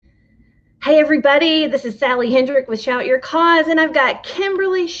Hey everybody, this is Sally Hendrick with Shout Your Cause, and I've got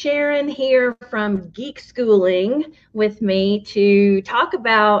Kimberly Sharon here from Geek Schooling with me to talk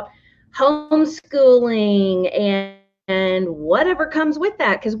about homeschooling and whatever comes with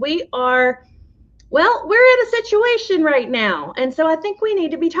that, because we're in a situation right now, and so I think we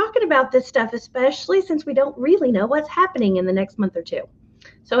need to be talking about this stuff, especially since we don't really know what's happening in the next month or two.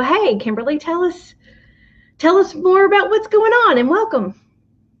 So hey, Kimberly, tell us more about what's going on, and welcome.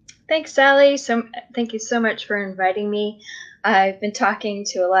 Thanks, Sally. Thank you so much for inviting me. I've been talking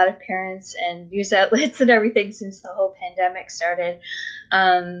to a lot of parents and news outlets and everything since the whole pandemic started.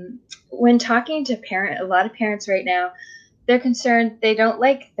 When talking to a lot of parents right now, they're concerned. They don't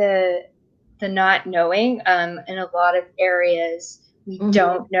like the not knowing. In a lot of areas, we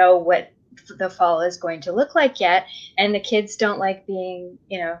don't know what the fall is going to look like yet, and the kids don't like being,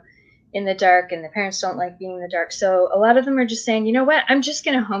 in the dark, and the parents don't like being in the dark. So a lot of them are just saying, you know what, I'm just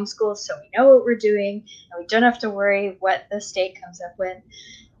going to homeschool so we know what we're doing and we don't have to worry what the state comes up with.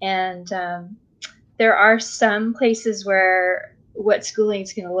 And there are some places where what schooling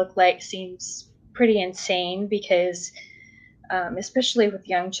is going to look like seems pretty insane because especially with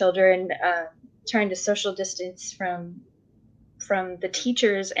young children, trying to social distance from the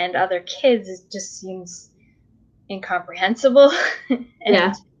teachers and other kids, it just seems incomprehensible. And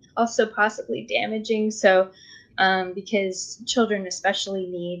Yeah. also possibly damaging. So because children especially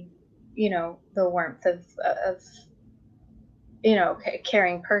need, the warmth of a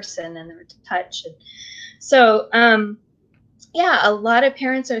caring person and their touch. And so a lot of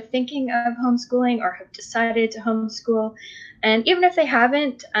parents are thinking of homeschooling or have decided to homeschool. And even if they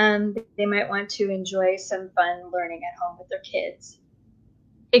haven't, they might want to enjoy some fun learning at home with their kids.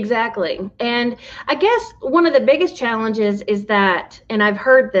 Exactly. And I guess one of the biggest challenges is that, and I've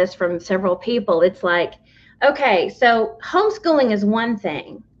heard this from several people, it's like, okay, so homeschooling is one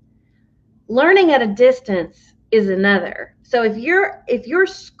thing. Learning at a distance is another. So if your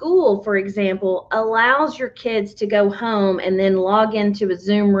school, for example, allows your kids to go home and then log into a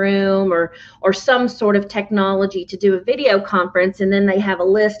Zoom room or some sort of technology to do a video conference, and then they have a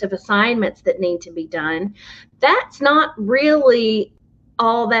list of assignments that need to be done, that's not really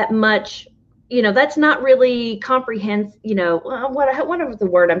all that much. That's not really comprehensive. Whatever the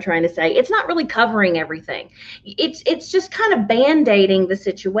word I'm trying to say, it's not really covering everything. It's just kind of band-aiding the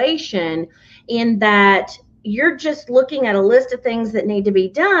situation, in that you're just looking at a list of things that need to be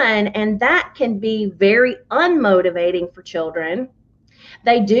done, and that can be very unmotivating for children.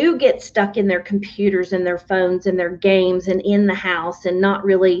 They do get stuck in their computers and their phones and their games and in the house, and not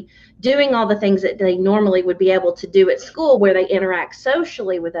really doing all the things that they normally would be able to do at school, where they interact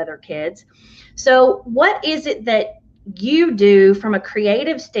socially with other kids. So what is it that you do from a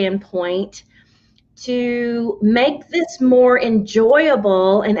creative standpoint to make this more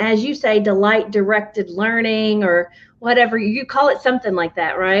enjoyable, and, as you say, delight directed learning, or whatever you call it, something like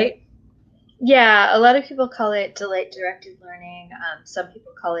that, right? Yeah, a lot of people call it delight directed learning. Some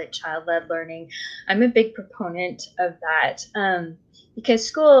people call it child-led learning. I'm a big proponent of that because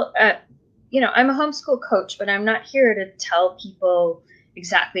school, I'm a homeschool coach, but I'm not here to tell people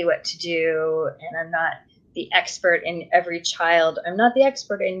exactly what to do, and I'm not the expert in every child. I'm not the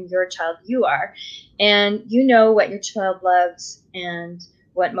expert in your child. You are. And you know what your child loves and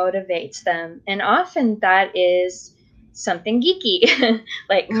what motivates them. And often that is something geeky,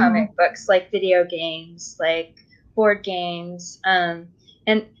 like comic books, like video games, like board games. And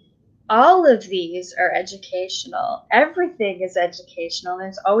all of these are educational. Everything is educational.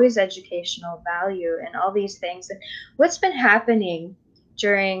 There's always educational value in all these things. And what's been happening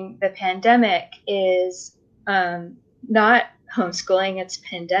during the pandemic is not homeschooling, it's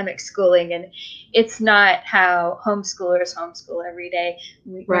pandemic schooling. And it's not how homeschoolers homeschool every day.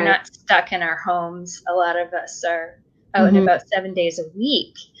 We're not stuck in our homes. A lot of us are out and about 7 days a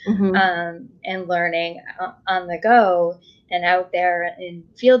week and learning on the go and out there in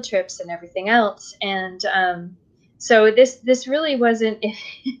field trips and everything else. And so this really wasn't, if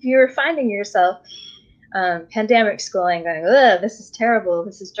you were finding yourself pandemic schooling going, ugh, this is terrible,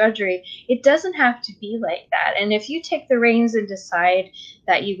 this is drudgery, it doesn't have to be like that. And if you take the reins and decide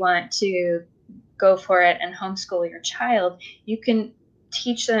that you want to go for it and homeschool your child, you can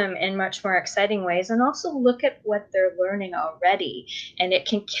teach them in much more exciting ways, and also look at what they're learning already, and it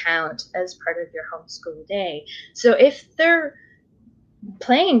can count as part of your homeschool day. So if they're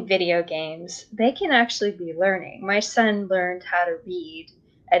playing video games, they can actually be learning. My son learned how to read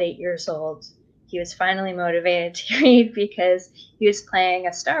at 8 years old. He was finally motivated to read because he was playing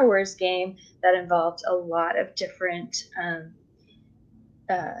a Star Wars game that involved a lot of different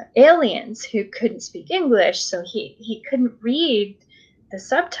aliens who couldn't speak English, so he couldn't read the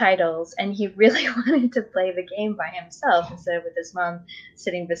subtitles, and he really wanted to play the game by himself instead of with his mom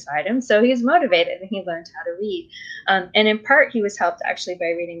sitting beside him. So he's motivated and he learned how to read. And in part, he was helped actually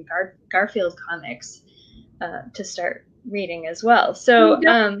by reading Garfield comics to start reading as well. So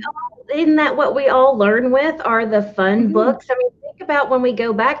isn't that what we all learn with, are the fun books? I mean, think about when we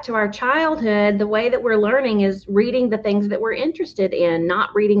go back to our childhood, the way that we're learning is reading the things that we're interested in,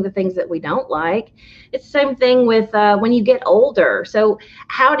 not reading the things that we don't like. It's the same thing with when you get older. So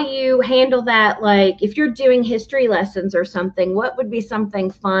how do you handle that? Like if you're doing history lessons or something, what would be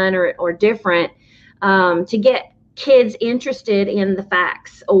something fun or different to get kids interested in the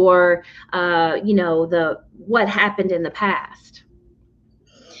facts or what happened in the past?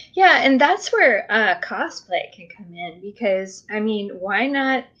 Yeah, and that's where cosplay can come in, because I mean, why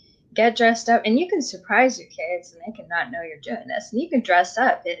not get dressed up? And you can surprise your kids and they can not know you're doing this, and you can dress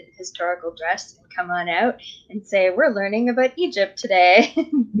up in historical dress and come on out and say, we're learning about Egypt today.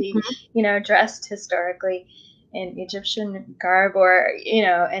 Be dressed historically in Egyptian garb, or in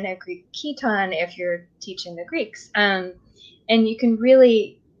a Greek chiton if you're teaching the Greeks, and you can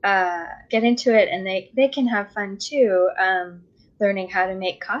really get into it, and they can have fun too, learning how to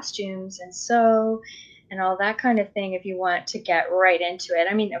make costumes and sew and all that kind of thing if you want to get right into it.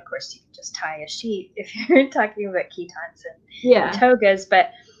 I mean, of course, you can just tie a sheet if you're talking about chitons and togas,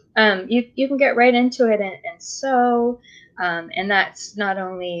 but you can get right into it and sew, and that's not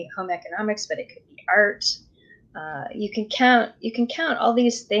only home economics, but it could be art. You can count all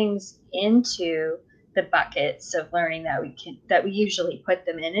these things into the buckets of learning that we usually put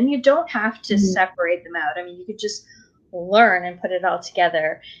them in, and you don't have to separate them out. I mean, you could just learn and put it all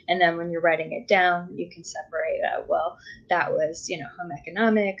together, and then when you're writing it down, you can separate out, well, that was home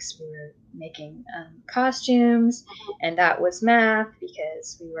economics, we were making costumes, and that was math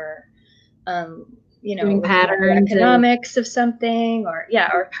because we were doing patterns, economics of something,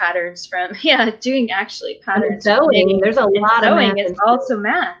 or patterns from doing actually patterns. Sewing, there's a lot of math. Is also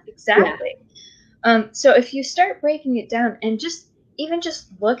math, exactly. So if you start breaking it down and just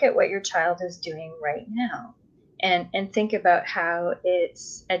look at what your child is doing right now, and think about how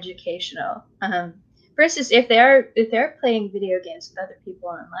it's educational. For instance, if they're playing video games with other people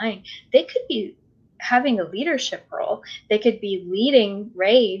online, they could be having a leadership role. They could be leading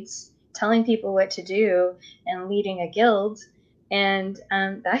raids, telling people what to do, and leading a guild, and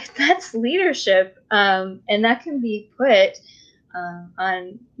that's leadership, and that can be put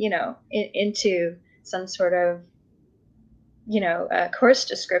on into some sort of a course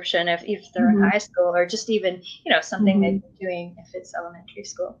description if they're in high school, or just even something they've been doing if it's elementary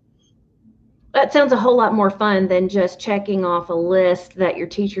school. That sounds a whole lot more fun than just checking off a list that your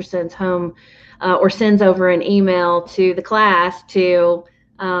teacher sends home or sends over an email to the class to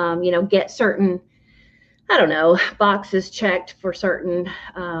get certain boxes checked for certain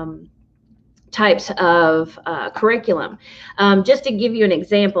types of curriculum. Just to give you an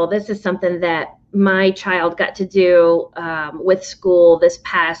example, this is something that my child got to do with school this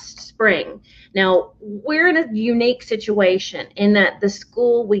past spring. Now, we're in a unique situation in that the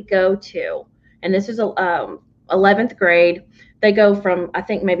school we go to, and this is 11th grade, they go from, I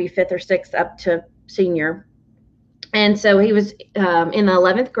think, maybe 5th or 6th up to senior. And so he was in the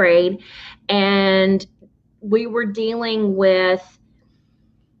 11th grade, and we were dealing with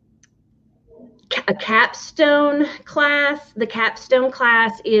a capstone class. The capstone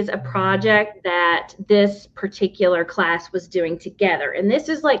class is a project that this particular class was doing together. And this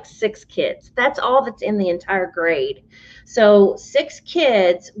is like 6 kids. That's all that's in the entire grade. So 6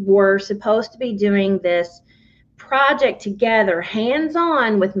 kids were supposed to be doing this project together,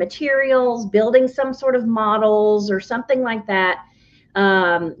 hands-on, with materials, building some sort of models or something like that.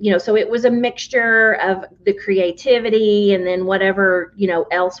 So it was a mixture of the creativity and then whatever,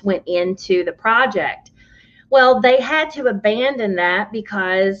 else went into the project. Well, they had to abandon that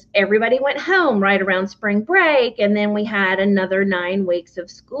because everybody went home right around spring break, and then we had another 9 weeks of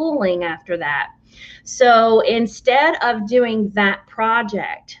schooling after that. So instead of doing that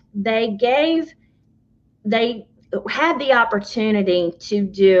project, they had the opportunity to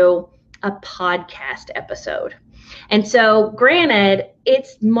do a podcast episode. And so, granted,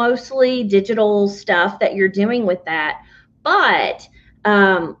 it's mostly digital stuff that you're doing with that, but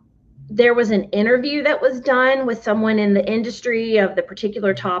there was an interview that was done with someone in the industry of the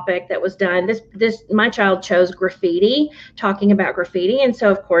particular topic that was done. My child chose graffiti, talking about graffiti, and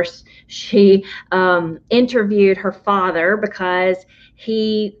so of course she interviewed her father because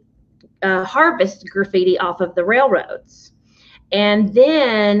he harvests graffiti off of the railroads. And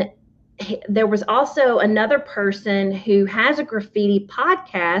then there was also another person who has a graffiti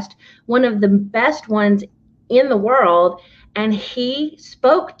podcast, one of the best ones in the world, and he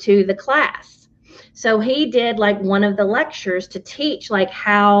spoke to the class. So he did like one of the lectures to teach like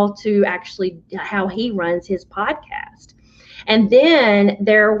how he runs his podcast. And then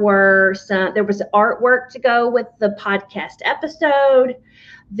there was artwork to go with the podcast episode.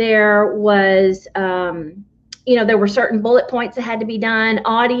 There was, there were certain bullet points that had to be done.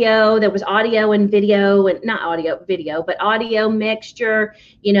 Audio, there was audio and video, and not audio, video, but audio mixture,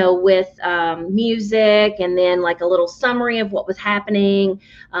 with music, and then like a little summary of what was happening,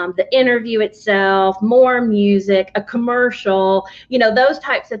 the interview itself, more music, a commercial, those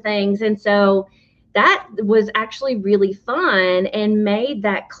types of things. And so that was actually really fun and made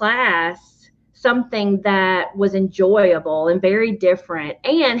that class something that was enjoyable and very different.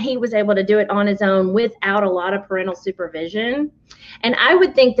 And he was able to do it on his own without a lot of parental supervision. And I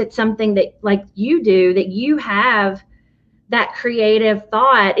would think that something that like you do, that you have that creative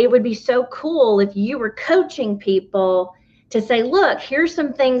thought, it would be so cool if you were coaching people to say, look, here's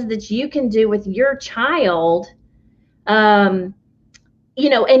some things that you can do with your child.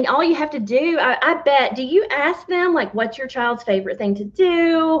 And all you have to do, I bet, do you ask them like, what's your child's favorite thing to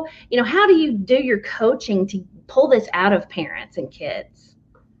do? How do you do your coaching to pull this out of parents and kids?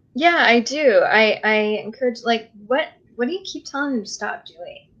 Yeah, I do. I encourage, like, what do you keep telling them to stop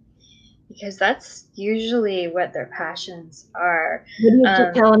doing? Because that's usually what their passions are. What do you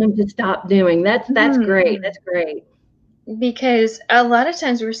keep telling them to stop doing? That's great. That's great. Because a lot of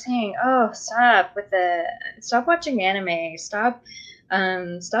times we're saying, oh, stop watching anime, stop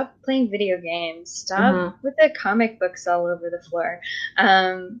playing video games, stop with the comic books all over the floor.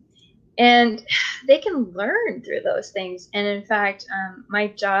 And they can learn through those things. And in fact, my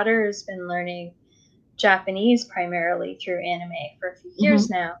daughter has been learning Japanese primarily through anime for a few years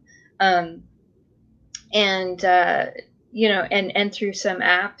now. And through some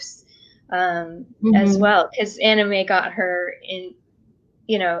apps as well, because anime got her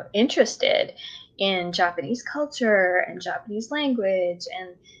interested in Japanese culture and Japanese language.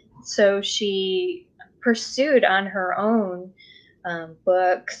 And so she pursued on her own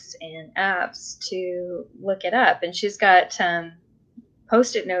books and apps to look it up. And she's got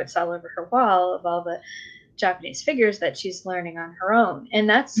Post-it notes all over her wall of all the Japanese figures that she's learning on her own. And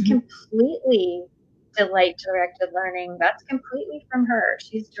that's completely delight-directed learning. That's completely from her.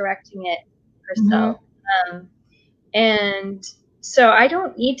 She's directing it herself. And so I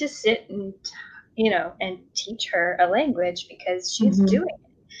don't need to sit and teach her a language because she's doing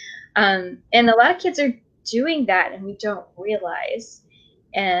it. And a lot of kids are doing that and we don't realize,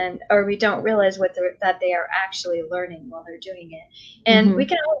 or we don't realize that they are actually learning while they're doing it. And we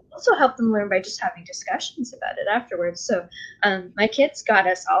can also help them learn by just having discussions about it afterwards. So my kids got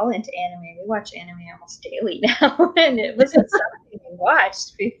us all into anime. We watch anime almost daily now, and it wasn't something we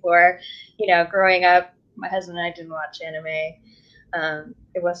watched before. Growing up, my husband and I didn't watch anime.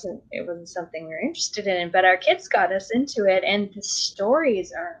 It wasn't something we were interested in, but our kids got us into it, and the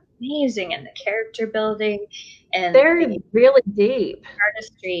stories are amazing, and the character building, and they're really deep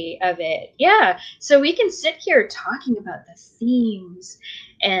artistry of it. Yeah, so we can sit here talking about the themes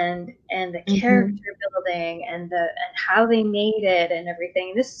and the character building and how they made it and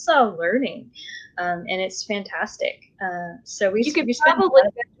everything. This is all learning, and it's fantastic. So you could probably go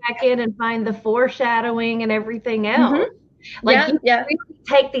back in and find the foreshadowing and everything else. You really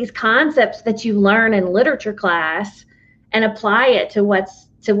take these concepts that you learn in literature class and apply it to what's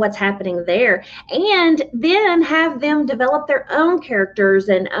happening there, and then have them develop their own characters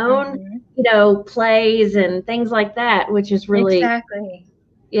and own plays and things like that, which is really exactly.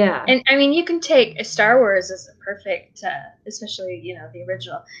 Yeah. And I mean, you can take Star Wars as a perfect, especially the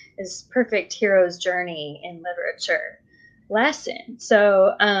original is perfect hero's journey in literature lesson.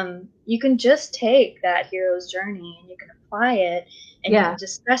 So you can just take that hero's journey and you can apply it and you can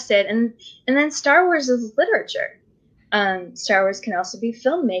discuss it, and then Star Wars is literature. Star Wars can also be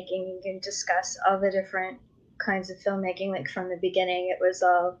filmmaking. You can discuss all the different kinds of filmmaking. Like from the beginning, it was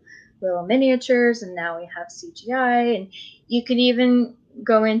all little miniatures, and now we have CGI. And you could even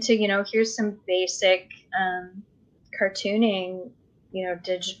go into, here's some basic cartooning,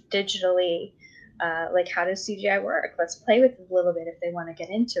 digitally. Like, how does CGI work? Let's play with it a little bit if they want to get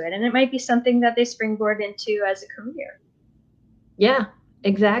into it. And it might be something that they springboard into as a career. Yeah,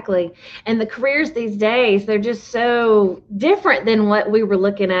 exactly. And the careers these days, they're just so different than what we were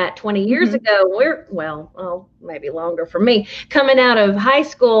looking at 20 years ago. Maybe longer for me, coming out of high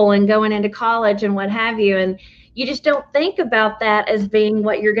school and going into college and what have you. And you just don't think about that as being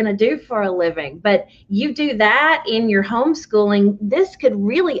what you're going to do for a living. But you do that in your homeschooling. This could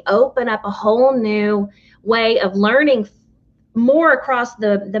really open up a whole new way of learning more across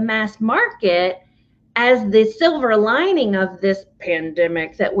the mass market as the silver lining of this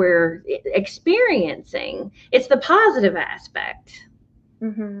pandemic that we're experiencing. It's the positive aspect.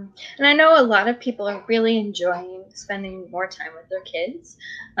 Mm-hmm. And I know a lot of people are really enjoying spending more time with their kids.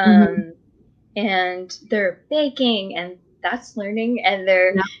 Mm-hmm. And they're baking, and that's learning, and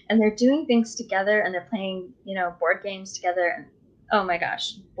Yeah. they're doing things together, and they're playing, board games together. And oh my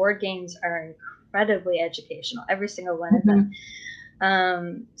gosh, board games are incredibly educational, every single one of them.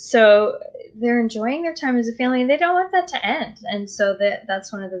 Mm-hmm. So they're enjoying their time as a family, and they don't want that to end. And so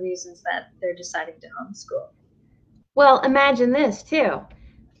that's one of the reasons that they're deciding to homeschool. Well, imagine this too.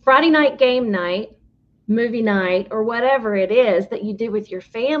 Friday night game night, movie night, or whatever it is that you do with your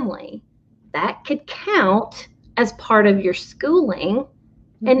family, that could count as part of your schooling.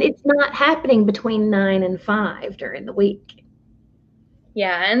 And it's not happening between 9 and 5 during the week.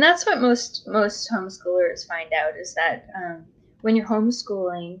 Yeah, and that's what most homeschoolers find out, is that when you're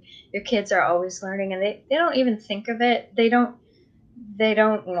homeschooling, your kids are always learning, and they don't even think of it. They don't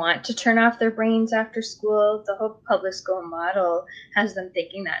want to turn off their brains after school. The whole public school model has them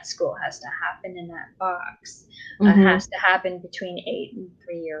thinking that school has to happen in that box. Mm-hmm. Has to happen between 8 and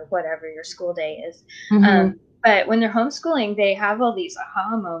 3 or whatever your school day is. Mm-hmm. But when they're homeschooling, they have all these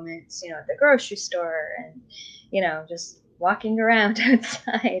aha moments, at the grocery store, and, just walking around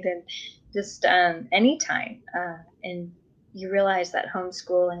outside, and just anytime. And you realize that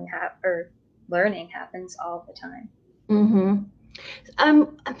homeschooling or learning happens all the time. Mm-hmm.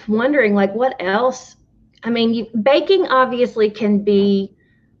 I'm wondering, like, what else? I mean, baking obviously can be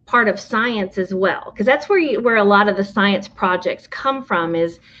part of science as well, because that's where a lot of the science projects come from,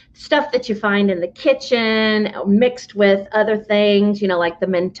 is stuff that you find in the kitchen mixed with other things, like the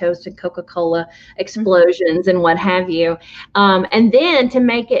Mentos and Coca-Cola explosions and what have you. And then to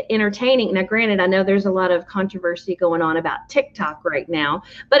make it entertaining. Now, granted, I know there's a lot of controversy going on about TikTok right now,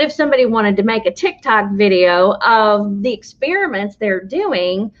 but if somebody wanted to make a TikTok video of the experiments they're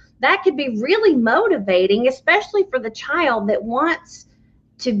doing, that could be really motivating, especially for the child that wants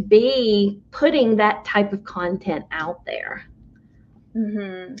to be putting that type of content out there.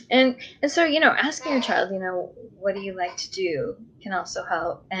 Mm-hmm. And so, asking your child, what do you like to do, can also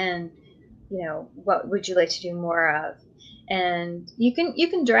help. And, what would you like to do more of? And you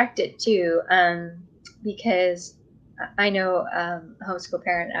can direct it too, because I know a homeschool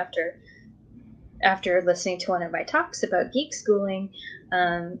parent, after listening to one of my talks about geek schooling,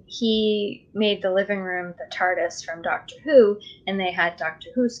 he made the living room the TARDIS from Doctor Who, and they had Doctor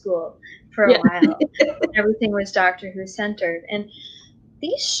Who school for a while. Everything was Doctor Who centered. And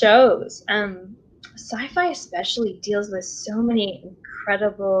these shows, sci-fi especially, deals with so many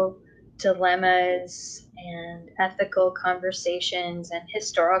incredible dilemmas and ethical conversations and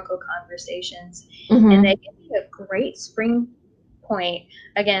historical conversations. Mm-hmm. And they can be a great spring point,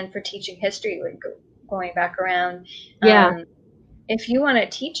 again, for teaching history, like going back around. Yeah. If you want to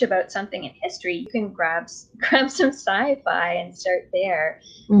teach about something in history, you can grab some sci-fi and start there.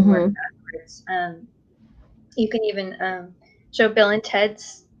 Mm-hmm. And work backwards. You can even show Bill and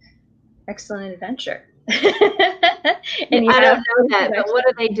Ted's Excellent Adventure. And I don't know that, but what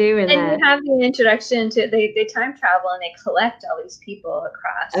do they do in that? And you have the introduction to, they time travel, and they collect all these people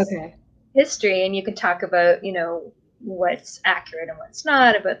across history, and you can talk about, what's accurate and what's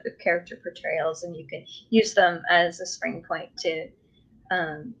not about the character portrayals, and you can use them as a spring point to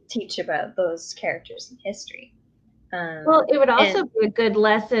teach about those characters in history. Well, it would also be a good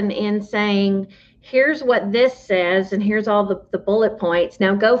lesson in saying, here's what this says, and here's all the bullet points.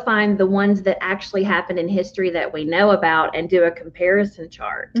 Now go find the ones that actually happen in history that we know about and do a comparison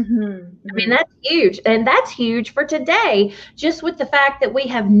chart. Mm-hmm. I mean, that's huge. And that's huge for today, just with the fact that we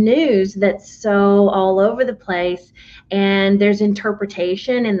have news that's so all over the place, and there's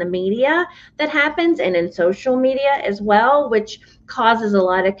interpretation in the media that happens, and in social media as well, which causes a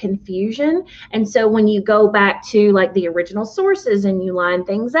lot of confusion. And so when you go back to like the original sources and you line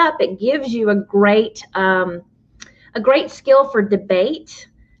things up, it gives you a great skill for debate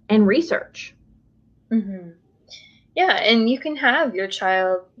and research. Mm-hmm. Yeah, and you can have your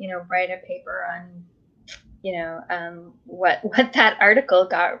child, write a paper on, what that article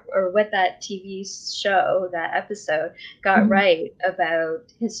got, or what that TV show, that episode got right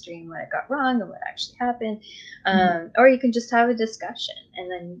about history, and what it got wrong, and what actually happened. Or you can just have a discussion, and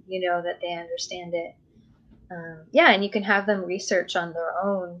then that they understand it. And you can have them research on their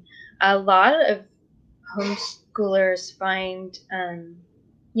own. A lot of homeschoolers find,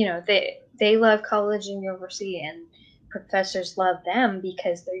 they love college and university, and professors love them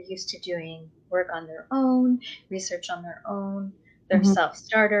because they're used to doing work on their own, research on their own. they're Mhm.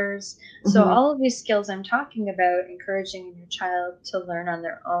 self-starters. So Mhm. all of these skills I'm talking about, encouraging your child to learn on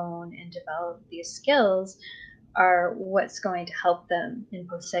their own and develop these skills, are what's going to help them in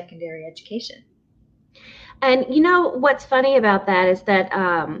post-secondary education. And you know what's funny about that is that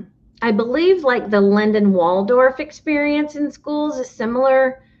I believe like the Linden Waldorf experience in schools is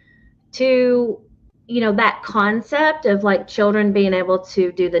similar to, that concept of like children being able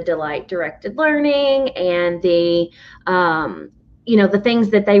to do the delight directed learning and the things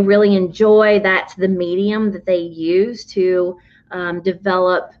that they really enjoy. That's the medium that they use to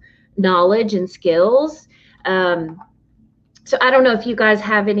develop knowledge and skills. So I don't know if you guys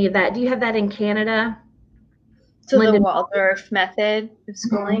have any of that. Do you have that in Canada? So the Linden. Waldorf method of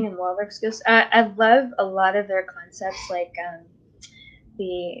schooling and Waldorf schools, I love a lot of their concepts. Like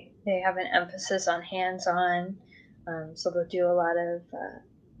they have an emphasis on hands-on, so they'll do a lot of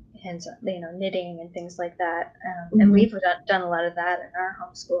hands-on, knitting and things like that. And Mhm. we've done a lot of that in our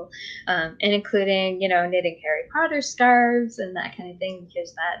homeschool, and including knitting Harry Potter scarves and that kind of thing,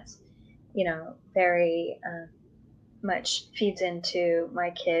 because that's very much feeds into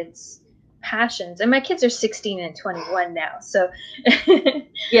my kids' passions. And my kids are 16 and 21 now, so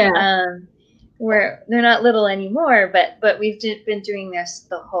Yeah. um, they're not little anymore. But we've been doing this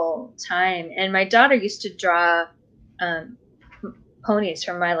the whole time. And my daughter used to draw um, ponies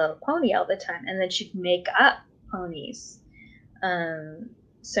from My Little Pony all the time, and then she'd make up ponies.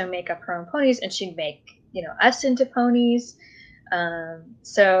 So make up her own ponies, and she'd make us into ponies.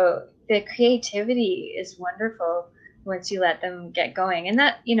 So the creativity is wonderful once you let them get going, and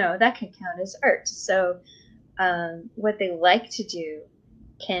that can count as art. So what they like to do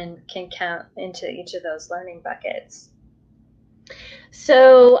can count into each of those learning buckets.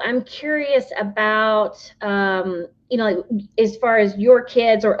 So I'm curious about, like, as far as your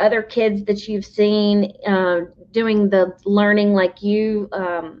kids or other kids that you've seen doing the learning like you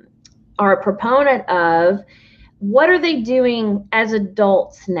are a proponent of, what are they doing as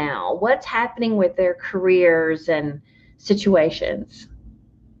adults now? What's happening with their careers and situations?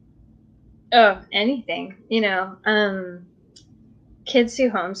 Oh, anything, kids who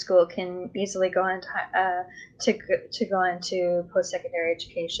homeschool can easily go on to go into post-secondary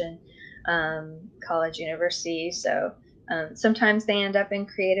education, college, university. So sometimes they end up in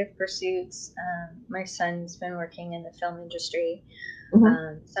creative pursuits. My son's been working in the film industry.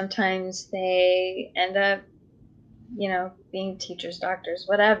 Mhm. Sometimes they end up, being teachers, doctors,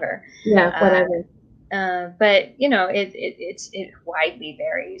 whatever. Yeah, Uh, whatever. but it widely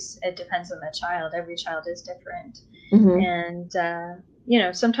varies. It depends on the child. Every child is different. Hmm. And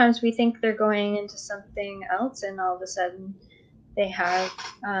sometimes we think they're going into something else, and all of a sudden they have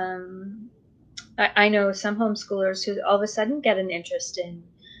I know some homeschoolers who all of a sudden get an interest in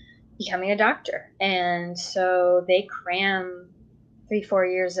becoming a doctor, and so they cram 3-4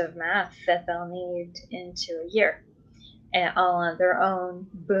 years of math that they'll need into a year, and all on their own,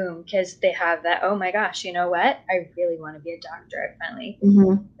 boom, because they have that, oh my gosh, you know what, I really want to be a doctor. I finally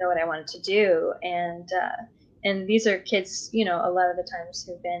Hmm. know what I wanted to do. And these are kids, a lot of the times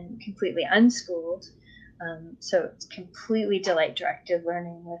who've been completely unschooled. So it's completely delight directed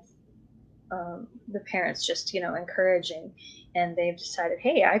learning with the parents just, encouraging. And they've decided,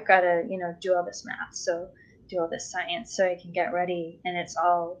 hey, I've got to, do all this math, so do all this science so I can get ready. And it's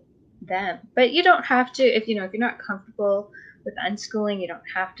all them. But you don't have to, if you're not comfortable with unschooling, you don't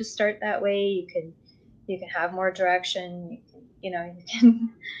have to start that way. You can have more direction. You can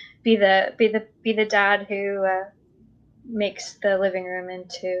be the dad who makes the living room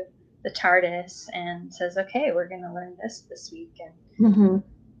into the TARDIS and says, "Okay, we're going to learn this week." And Hmm.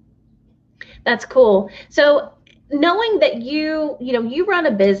 That's cool. So knowing that you run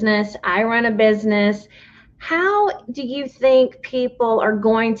a business, I run a business, how do you think people are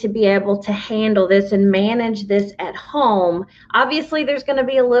going to be able to handle this and manage this at home? Obviously, there's going to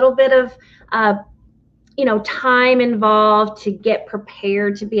be a little bit of uh, time involved to get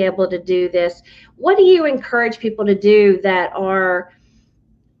prepared to be able to do this. What do you encourage people to do that are,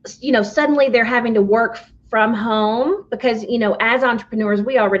 suddenly they're having to work from home? Because as entrepreneurs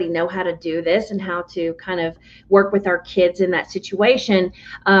we already know how to do this and how to kind of work with our kids in that situation.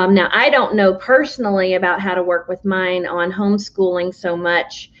 Now I don't know personally about how to work with mine on homeschooling so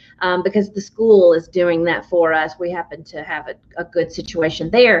much, because the school is doing that for us. We happen to have a good situation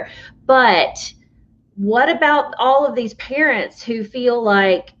there. But what about all of these parents who feel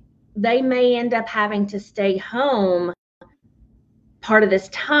like they may end up having to stay home part of this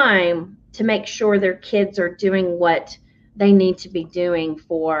time to make sure their kids are doing what they need to be doing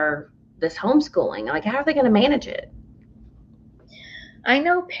for this homeschooling? Like, how are they going to manage it? I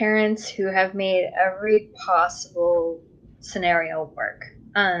know parents who have made every possible scenario work.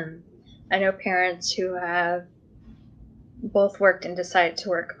 I know parents who have both worked and decided to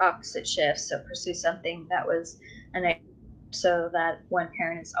work opposite shifts, so pursue something that was a night so that one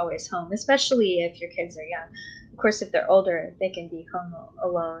parent is always home, especially if your kids are young. Of course, if they're older, they can be home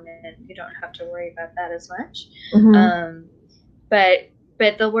alone and you don't have to worry about that as much.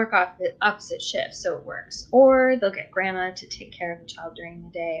 But they'll work off the opposite shifts, so it works. Or they'll get grandma to take care of the child during the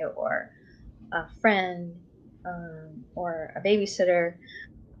day, or a friend, or a babysitter,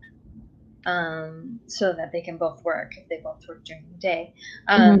 so that they can both work if they both work during the day.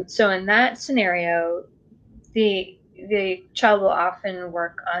 So in that scenario, the child will often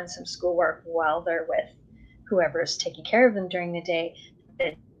work on some schoolwork while they're with whoever's taking care of them during the day.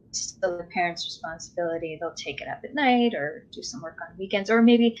 It's still the parent's responsibility. They'll take it up at night or do some work on weekends, or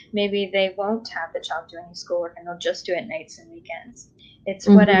maybe they won't have the child do any schoolwork and they'll just do it nights and weekends. It's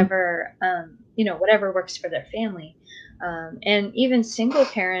whatever, whatever works for their family. And even single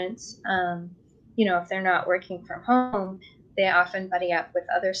parents, if they're not working from home, they often buddy up with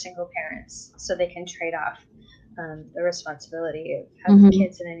other single parents so they can trade off the responsibility of having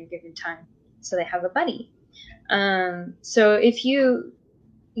kids at any given time. So they have a buddy. So if you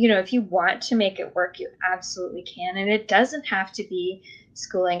want to make it work, you absolutely can. And it doesn't have to be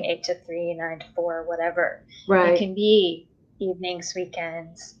schooling 8 to 3, 9 to 4, whatever. Right. It can be evenings,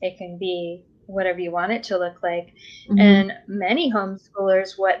 weekends. It can be whatever you want it to look like. And many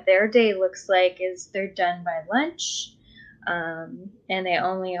homeschoolers, what their day looks like is they're done by lunch, and they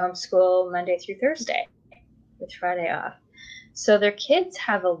only homeschool Monday through Thursday with Friday off. So their kids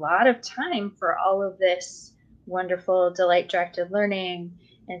have a lot of time for all of this wonderful delight-directed learning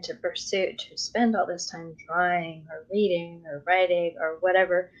and to spend all this time drawing or reading or writing or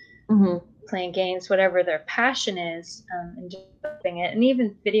whatever, playing games, whatever their passion is, and developing it. And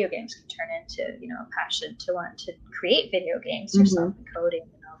even video games can turn into, a passion to want to create video games yourself, and coding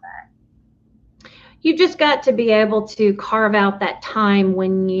and all that. You just got to be able to carve out that time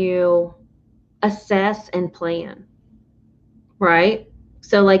when you assess and plan, right?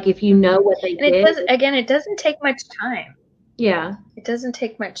 So like if you know what they did. It doesn't take much time. Yeah. It doesn't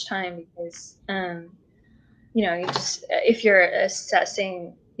take much time because, you just, if you're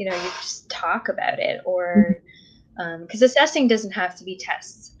assessing, you just talk about it, or, because assessing doesn't have to be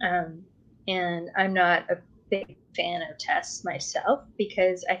tests. And I'm not a big fan of tests myself,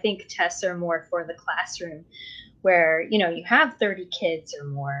 because I think tests are more for the classroom where, you have 30 kids or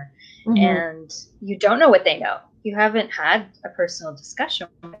more, and you don't know what they know. You haven't had a personal discussion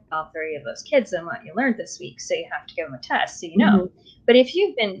with all 30 of those kids on what you learned this week, so you have to give them a test so you know. But if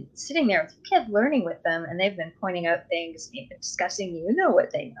you've been sitting there with your kid learning with them, and they've been pointing out things, and you've been discussing, you know what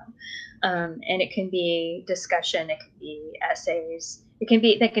they know. And it can be discussion, it can be essays, they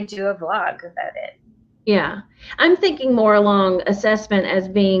can do a vlog about it. Yeah. I'm thinking more along assessment as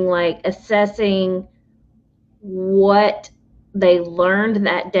being like assessing what they learned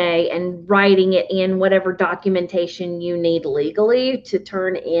that day and writing it in whatever documentation you need legally to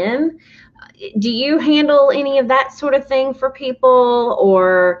turn in. Do you handle any of that sort of thing for people,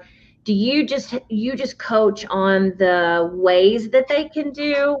 or do you just coach on the ways that they can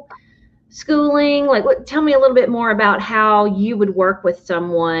do schooling? Like, tell me a little bit more about how you would work with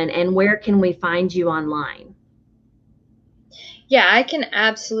someone, and where can we find you online? Yeah, I can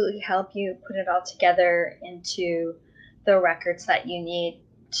absolutely help you put it all together into the records that you need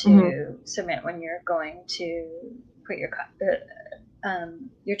to submit when you're going to put your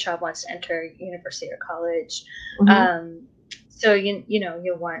child wants to enter university or college. So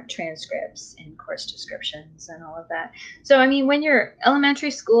you'll want transcripts and course descriptions and all of that. So I mean, when you're elementary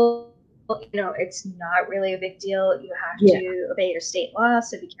school, it's not really a big deal. You have to obey your state law,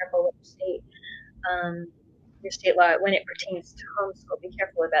 so be careful with your state law when it pertains to homeschool. Be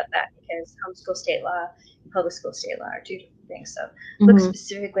careful about that, because homeschool state law and public school state law are two different things. So look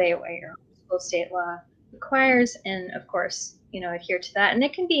specifically at what your homeschool state law requires, and of course, adhere to that. And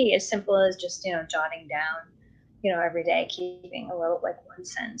it can be as simple as just, jotting down, every day, keeping a little, like, one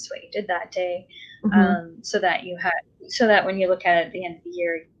sentence what you did that day, so that when you look at it at the end of the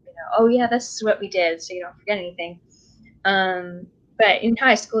year, oh yeah, this is what we did, so you don't forget anything. But in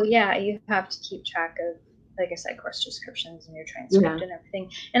high school, you have to keep track of, like I said, course descriptions and your transcript and everything.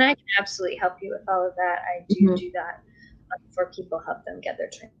 And I can absolutely help you with all of that. I do that for people, help them get their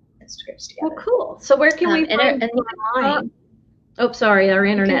transcripts together. Well, cool. So where can we find you online? Oh, sorry, our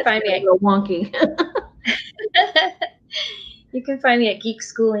internet's a little wonky. You can find me at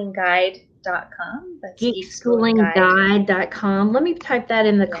geekschooling.guide.com. That's geekschooling.guide.com. Let me type that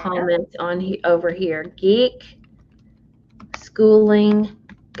in the comments over here.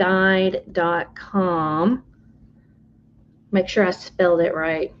 geekschooling.guide.com. Make sure I spelled it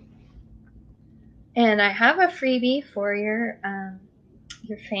right. And I have a freebie for your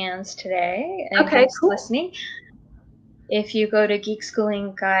fans today and Okay, folks cool. listening. If you go to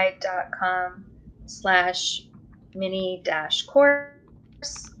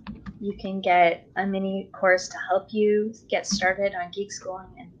geekschoolingguide.com/mini-course, you can get a mini course to help you get started on geek schooling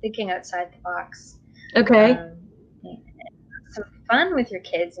and thinking outside the box. Okay. Some fun with your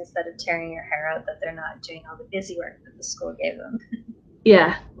kids instead of tearing your hair out that they're not doing all the busy work that the school gave them.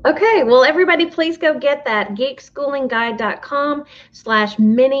 Yeah. Okay. Well, everybody, please go get that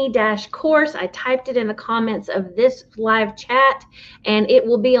geekschoolingguide.com/mini-course. I typed it in the comments of this live chat, and it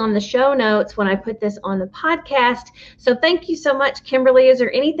will be on the show notes when I put this on the podcast. So thank you so much, Kimberly. Is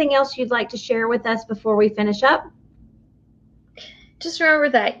there anything else you'd like to share with us before we finish up? Just remember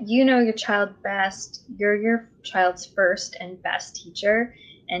that you know your child best. You're your child's first and best teacher,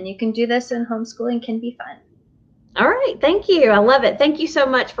 and you can do this, and homeschooling can be fun. All right. Thank you. I love it. Thank you so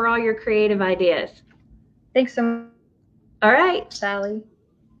much for all your creative ideas. Thanks so much. All right. Sally.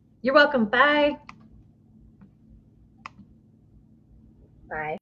 You're welcome. Bye. Bye.